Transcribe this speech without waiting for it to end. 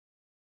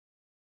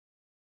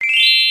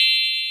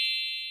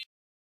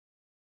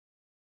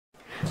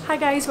Hi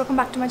guys, welcome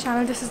back to my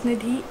channel. This is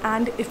Nidhi,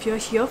 and if you're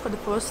here for the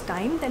first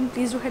time, then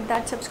please do hit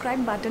that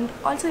subscribe button.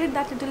 Also hit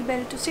that little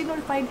bell to stay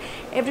notified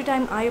every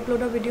time I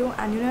upload a video,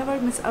 and you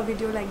never miss a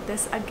video like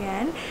this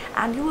again.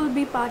 And you will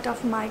be part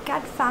of my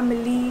cat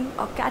family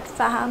or cat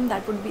fam.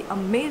 That would be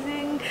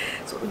amazing.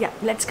 So yeah,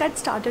 let's get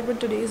started with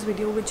today's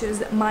video, which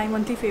is my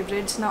monthly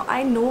favorites. Now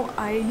I know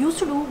I used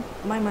to do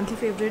my monthly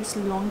favorites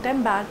long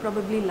time back,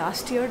 probably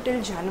last year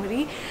till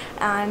January,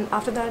 and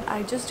after that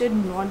I just did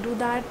not do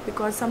that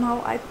because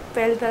somehow I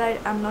felt that I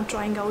am not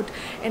trying out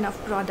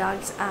enough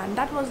products, and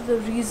that was the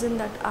reason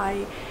that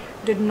I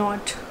did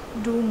not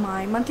do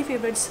my monthly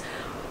favorites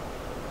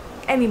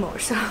anymore.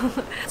 So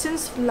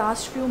since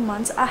last few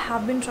months I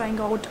have been trying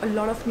out a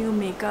lot of new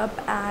makeup,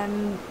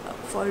 and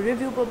for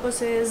review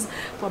purposes,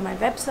 for my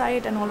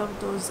website and all of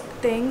those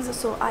things.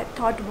 So I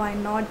thought, why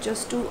not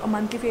just do a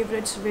monthly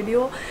favorites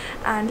video,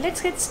 and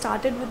let's get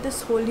started with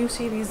this whole new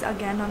series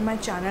again on my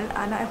channel,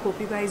 and I hope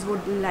you guys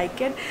would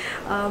like it.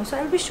 So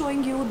I'll be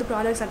showing you the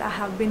products that I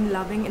have been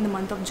loving in the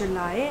month of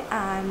July,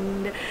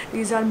 and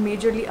these are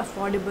majorly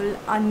affordable,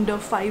 under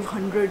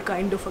 500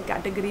 kind of a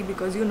category,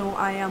 because you know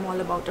I am all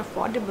about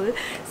affordable.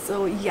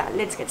 So yeah,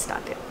 let's get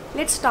started.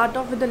 Let's start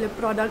off with the lip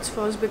products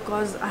first,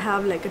 because I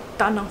have like a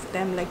ton of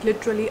them, like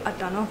literally a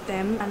ton of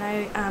them, and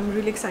I am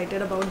really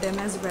excited about them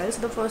as well.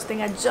 So the first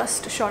thing I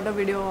just shot a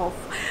video of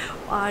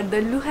are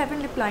the Blue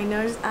Heaven lip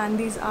liners, and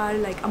these are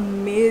like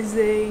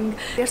amazing.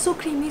 They're so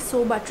creamy,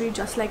 so buttery,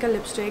 just like a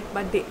lipstick,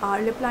 but they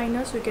are lip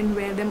liners, so you can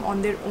wear them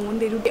on their own.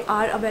 They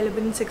are available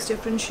in 6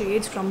 different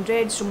shades, from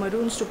reds to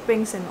maroons to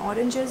pinks and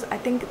oranges. I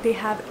think they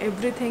have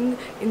everything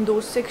in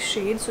those 6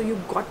 shades, so you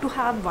got to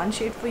have one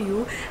shade for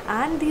you,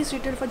 and these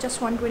retail for just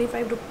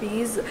 125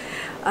 rupees,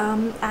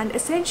 and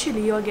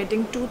essentially you're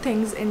getting two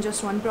things in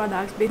just one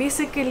product.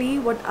 Basically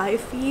what I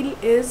feel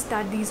is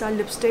that these are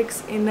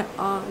lipsticks in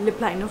a lip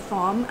liner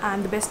form,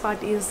 and the best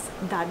part is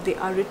that they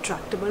are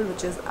retractable,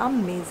 which is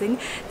amazing.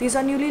 These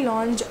are newly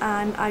launched,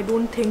 and I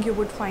don't think you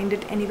would find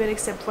it anywhere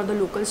except for the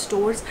local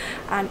stores,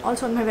 and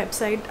also on my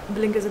website. The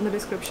link is in the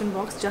description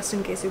box, just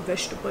in case you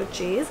wish to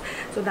purchase.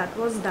 So that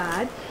was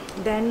that.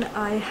 Then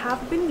I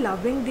have been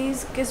loving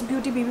these Kiss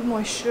Beauty BB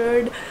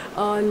Moistured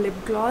lip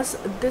gloss.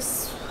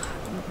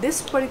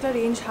 This particular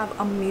range have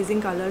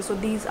amazing colors. So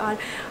these are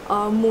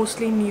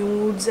mostly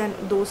nudes and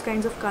those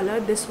kinds of color.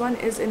 This one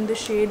is in the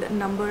shade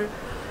number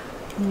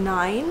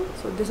 9,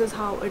 so this is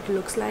how it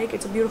looks like.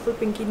 It's a beautiful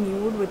pinky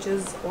nude, which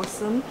is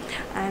awesome.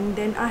 And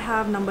then I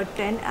have number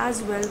 10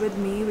 as well with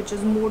me, which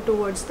is more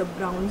towards the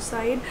brown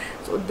side.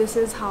 So this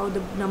is how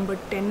the number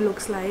 10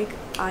 looks like.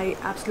 I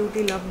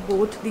absolutely love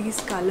both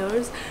these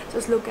colors.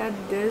 Just look at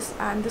this,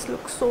 and this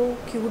looks so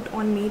cute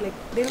on me. Like,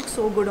 they look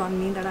so good on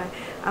me that I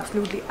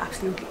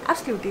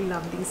absolutely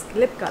love these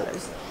lip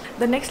colors.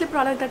 The next lip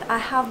product that I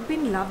have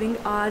been loving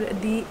are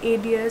the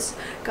ADS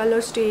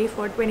Color Stay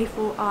for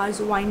 24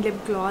 Hours Wine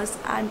Lip Gloss,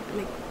 and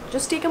like,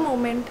 just take a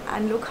moment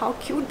and look how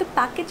cute the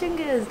packaging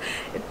is.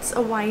 It's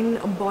a wine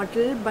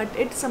bottle, but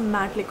it's a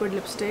matte liquid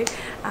lipstick,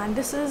 and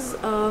this is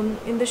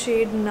in the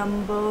shade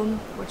number,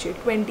 what shade,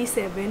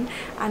 27,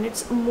 and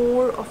it's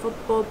more of a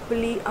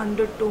purpley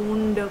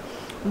undertoned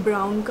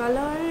brown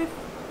color, if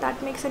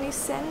that makes any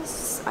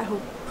sense. I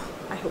hope.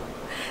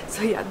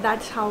 So yeah,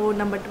 that's how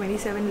number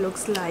 27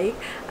 looks like,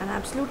 and I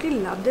absolutely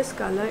love this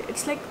color.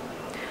 It's like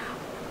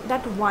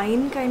that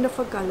wine kind of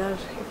a color,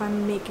 if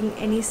I'm making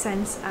any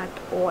sense at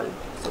all.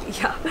 So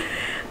yeah.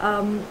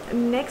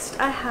 Next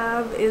I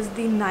have is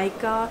the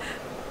Nykaa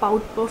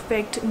Pout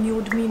Perfect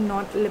Nude Me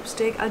Not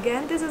lipstick.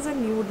 Again, this is a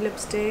nude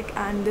lipstick,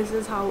 and this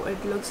is how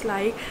it looks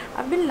like.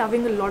 I've been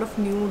loving a lot of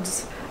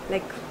nudes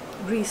like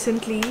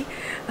recently.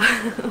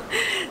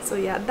 So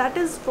yeah, that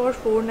is for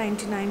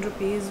 499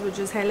 rupees, which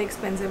is hell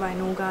expensive, I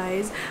know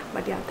guys,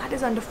 but yeah, that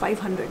is under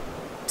 500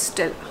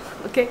 still.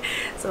 Okay,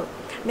 so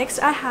next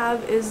I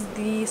have is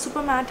the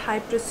Super Matte High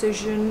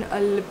Precision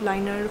lip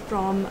liner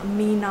from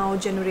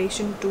Menow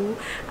Generation 2,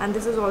 and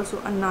this is also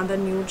another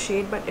nude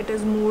shade, but it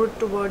is more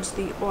towards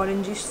the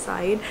orangish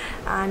side,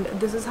 and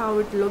this is how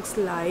it looks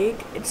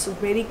like. It's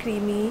very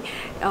creamy.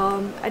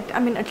 I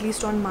mean, at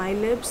least on my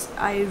lips,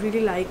 I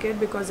really like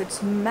it because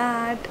it's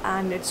matte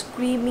and it's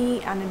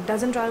creamy, and it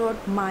doesn't dry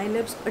out my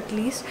lips at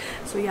least.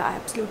 So yeah, I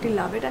absolutely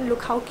love it, and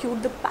look how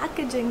cute the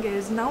packaging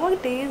is.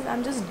 Nowadays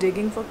I'm just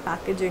digging for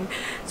packaging.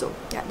 So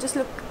yeah, just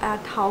look at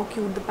how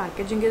cute the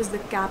packaging is. The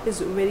cap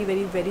is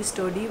very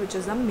sturdy, which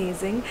is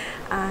amazing,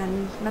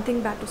 and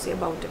nothing bad to say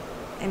about it.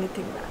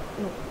 Anything bad?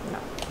 No.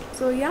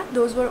 So yeah,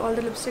 those were all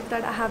the lipstick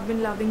that I have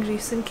been loving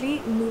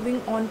recently.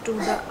 Moving on to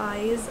the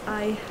eyes,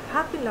 I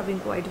have been loving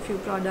quite a few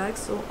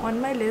products. So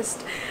on my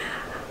list,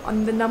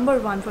 on the number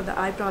 1 for the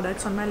eye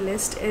products on my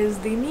list is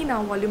the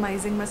Now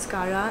Volumizing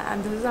Mascara,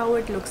 and this is how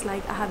it looks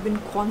like. I have been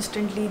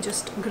constantly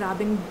just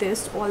grabbing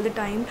this all the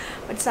time,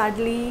 but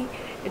sadly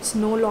it's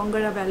no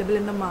longer available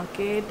in the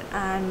market,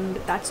 and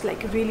that's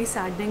like really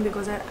saddening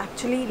because I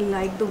actually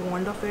like the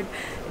wand of it.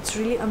 It's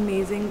really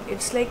amazing.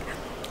 It's like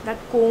that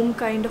comb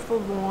kind of a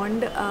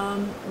wand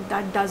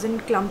that doesn't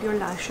clump your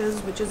lashes,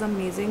 which is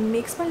amazing.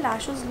 Makes my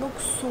lashes look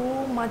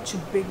so much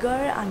bigger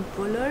and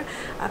fuller.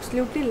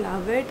 Absolutely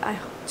love it. I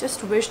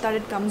just wish that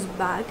it comes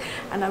back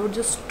and I would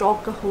just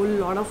stock a whole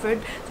lot of it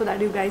so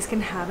that you guys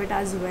can have it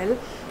as well.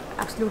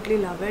 Absolutely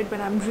love it, but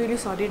I'm really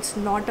sorry it's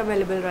not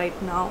available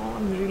right now.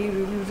 I'm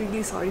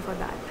really sorry for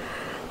that.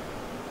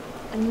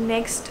 And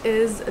next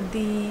is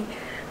the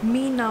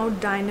Now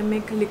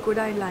Dynamic Liquid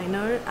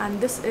Eyeliner,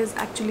 and this is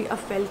actually a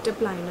felt tip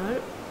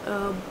liner,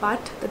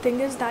 but the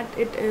thing is that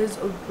it is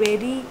a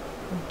very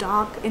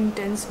dark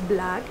intense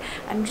black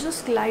and it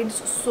just glides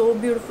so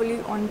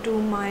beautifully onto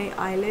my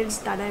eyelids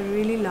that I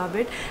really love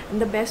it. And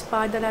the best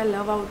part that I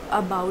love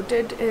about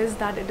it is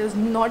that it is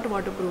not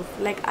waterproof.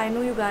 Like, I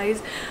know you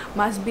guys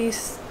must be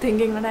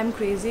thinking that I'm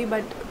crazy,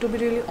 but to be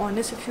really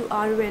honest, if you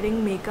are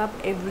wearing makeup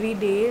every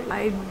day,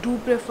 I do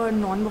prefer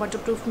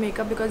non-waterproof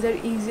makeup because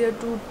they're easier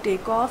to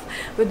take off.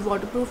 With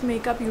waterproof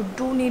makeup, you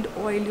do need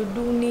oil, you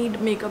do need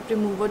makeup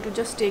remover to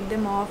just take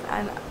them off,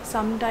 and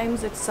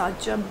sometimes it's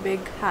such a big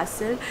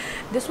hassle.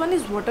 This one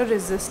is water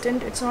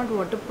resistant, it's not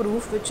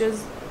waterproof, which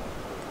is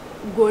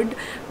good,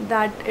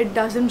 that it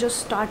doesn't just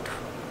start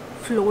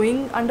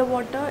flowing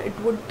underwater. It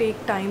would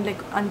take time, like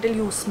until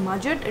you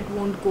smudge it, it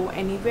won't go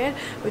anywhere,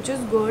 which is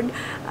good.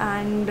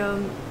 And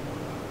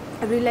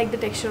I really like the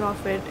texture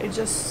of it. It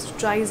just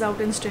dries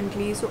out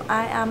instantly. So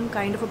I am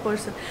kind of a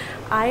person,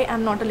 I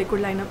am not a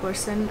liquid liner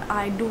person.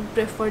 I do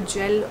prefer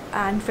gel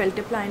and felt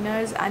tip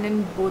liners, and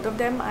in both of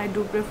them I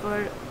do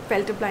prefer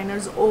felt tip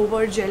liners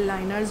over gel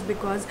liners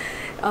because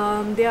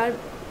they are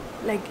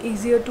like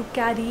easier to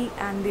carry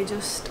and they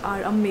just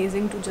are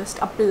amazing to just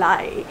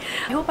apply.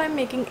 I hope I'm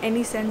making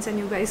any sense and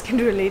you guys can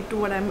relate to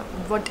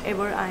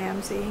whatever I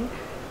am saying.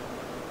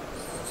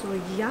 So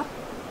yeah.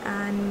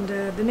 And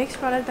the next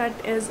product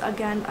that is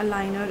again a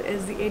liner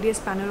is the ADS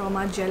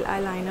Panorama Gel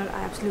Eyeliner.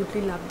 I absolutely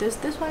love this.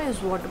 This one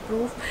is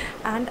waterproof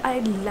and I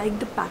like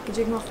the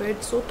packaging of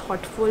it. So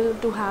thoughtful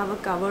to have a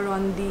cover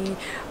on the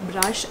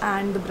brush,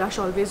 and the brush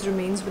always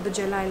remains with the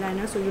gel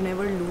eyeliner, so you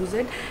never lose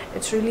it.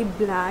 It's really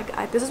black.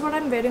 This is what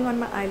I'm wearing on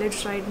my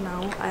eyelids right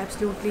now. I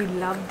absolutely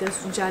love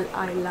this gel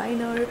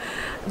eyeliner.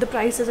 The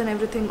prices and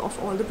everything of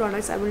all the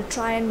products, I will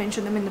try and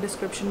mention them in the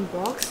description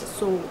box,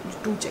 so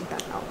do check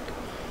that out.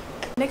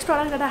 Next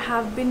product that I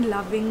have been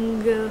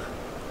loving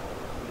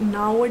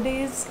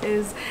nowadays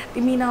is the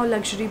Menow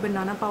Luxury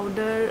Banana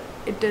Powder.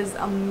 It is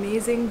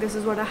amazing. This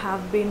is what I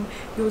have been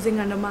using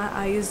under my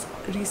eyes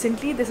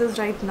recently. This is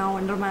right now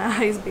under my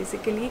eyes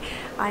basically.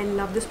 I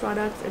love this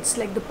product. It's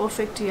like the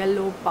perfect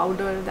yellow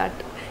powder that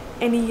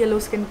any yellow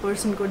skin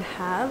person could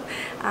have,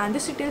 and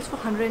this retails for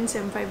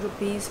 175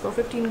 rupees for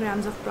 15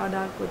 grams of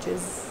product, which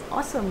is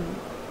awesome.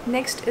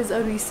 Next is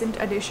a recent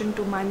addition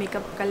to my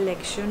makeup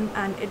collection,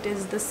 and it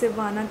is the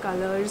Sivanna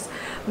Colors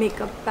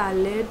makeup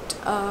palette.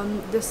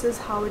 This is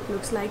how it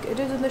looks like. It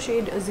is in the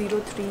shade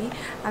 03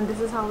 and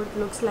this is how it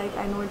looks like.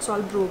 I know it's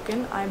all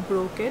broken. I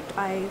broke it.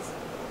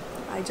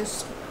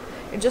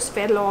 It just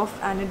fell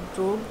off and it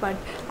broke, but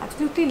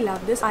absolutely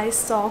love this. I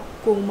saw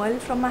Komal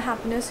from My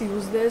Happiness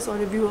use this or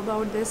review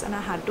about this and I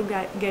had to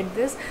get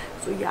this.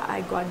 So yeah, I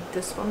got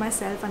this for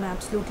myself and I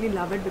absolutely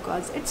love it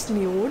because it's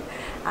nude,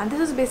 and this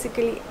is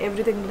basically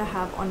everything that I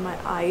have on my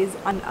eyes,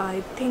 and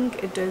I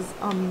think it is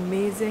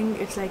amazing.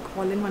 It's like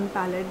all-in-one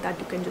palette that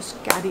you can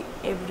just carry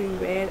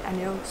everywhere and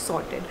you're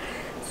sorted.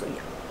 So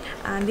yeah.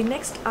 And the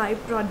next eye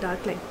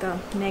product, like the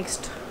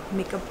next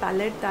makeup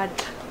palette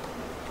that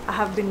I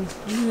have been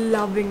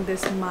loving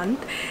this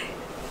month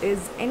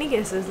is, any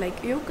guesses?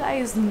 Like, you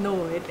guys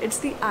know it. It's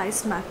the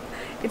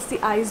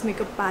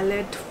Eyesmaker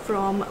palette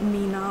from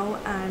Menow,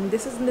 and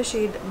this is in the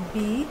shade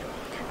B,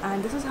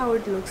 and this is how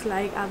it looks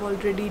like. I've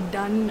already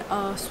done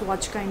a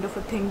swatch kind of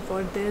a thing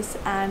for this,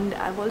 and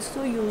I've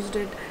also used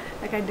it,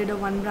 like I did a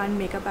one brand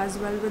makeup as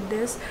well with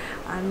this,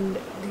 and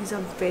these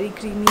are very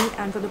creamy,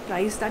 and for the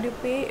price that you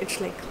pay,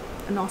 it's like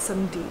an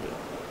awesome deal.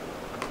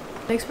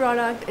 Next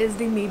product is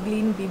the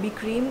Maybelline BB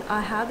cream.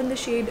 I have in the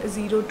shade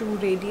 02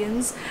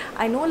 Radiance.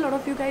 I know a lot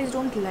of you guys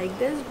don't like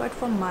this, but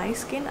for my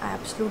skin I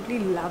absolutely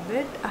love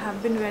it. I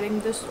have been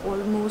wearing this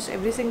almost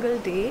every single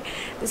day.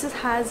 This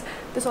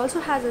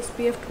also has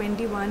SPF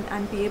 21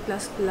 and PA++,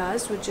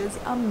 which is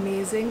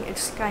amazing.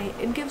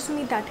 It gives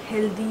me that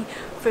healthy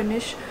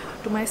finish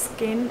to my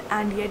skin,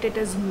 and yet it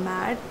is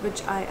matte,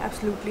 which I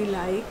absolutely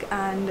like.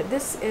 And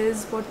this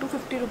is for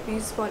 250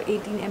 rupees for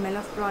 18 ml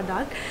of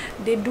product.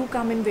 They do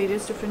come in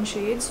various different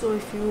shades, so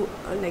if you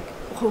like,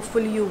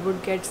 hopefully you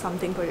would get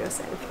something for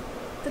yourself.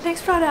 The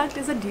next product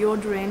is a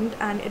deodorant,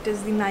 and it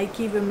is the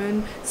Nike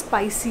Women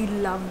Spicy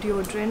Love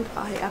deodorant.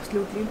 I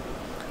absolutely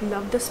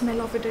love the smell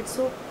of it. It's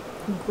so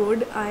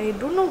good. I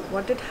don't know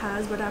what it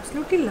has, but I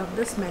absolutely love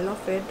the smell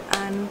of it,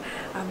 and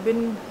I've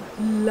been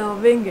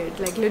loving it,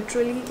 like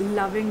literally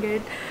loving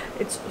it.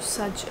 It's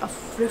such a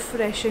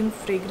refreshing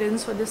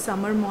fragrance for the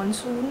summer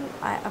monsoon.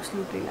 I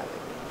absolutely love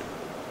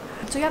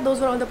it. So yeah,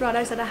 those were all the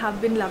products that I have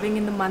been loving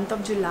in the month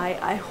of July.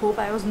 I hope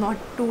I was not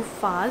too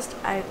fast.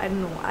 I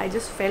don't know, I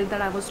just felt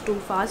that I was too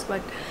fast,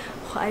 but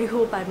I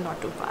hope I'm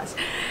not too fast.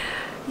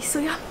 So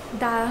yeah,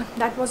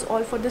 that was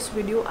all for this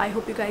video. I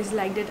hope you guys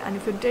liked it, and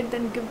if you did,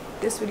 then give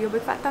this video a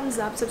big fat thumbs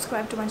up,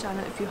 subscribe to my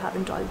channel if you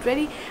haven't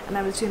already, and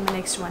I will see you in the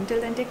next one.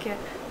 Till then, take care,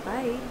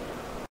 bye.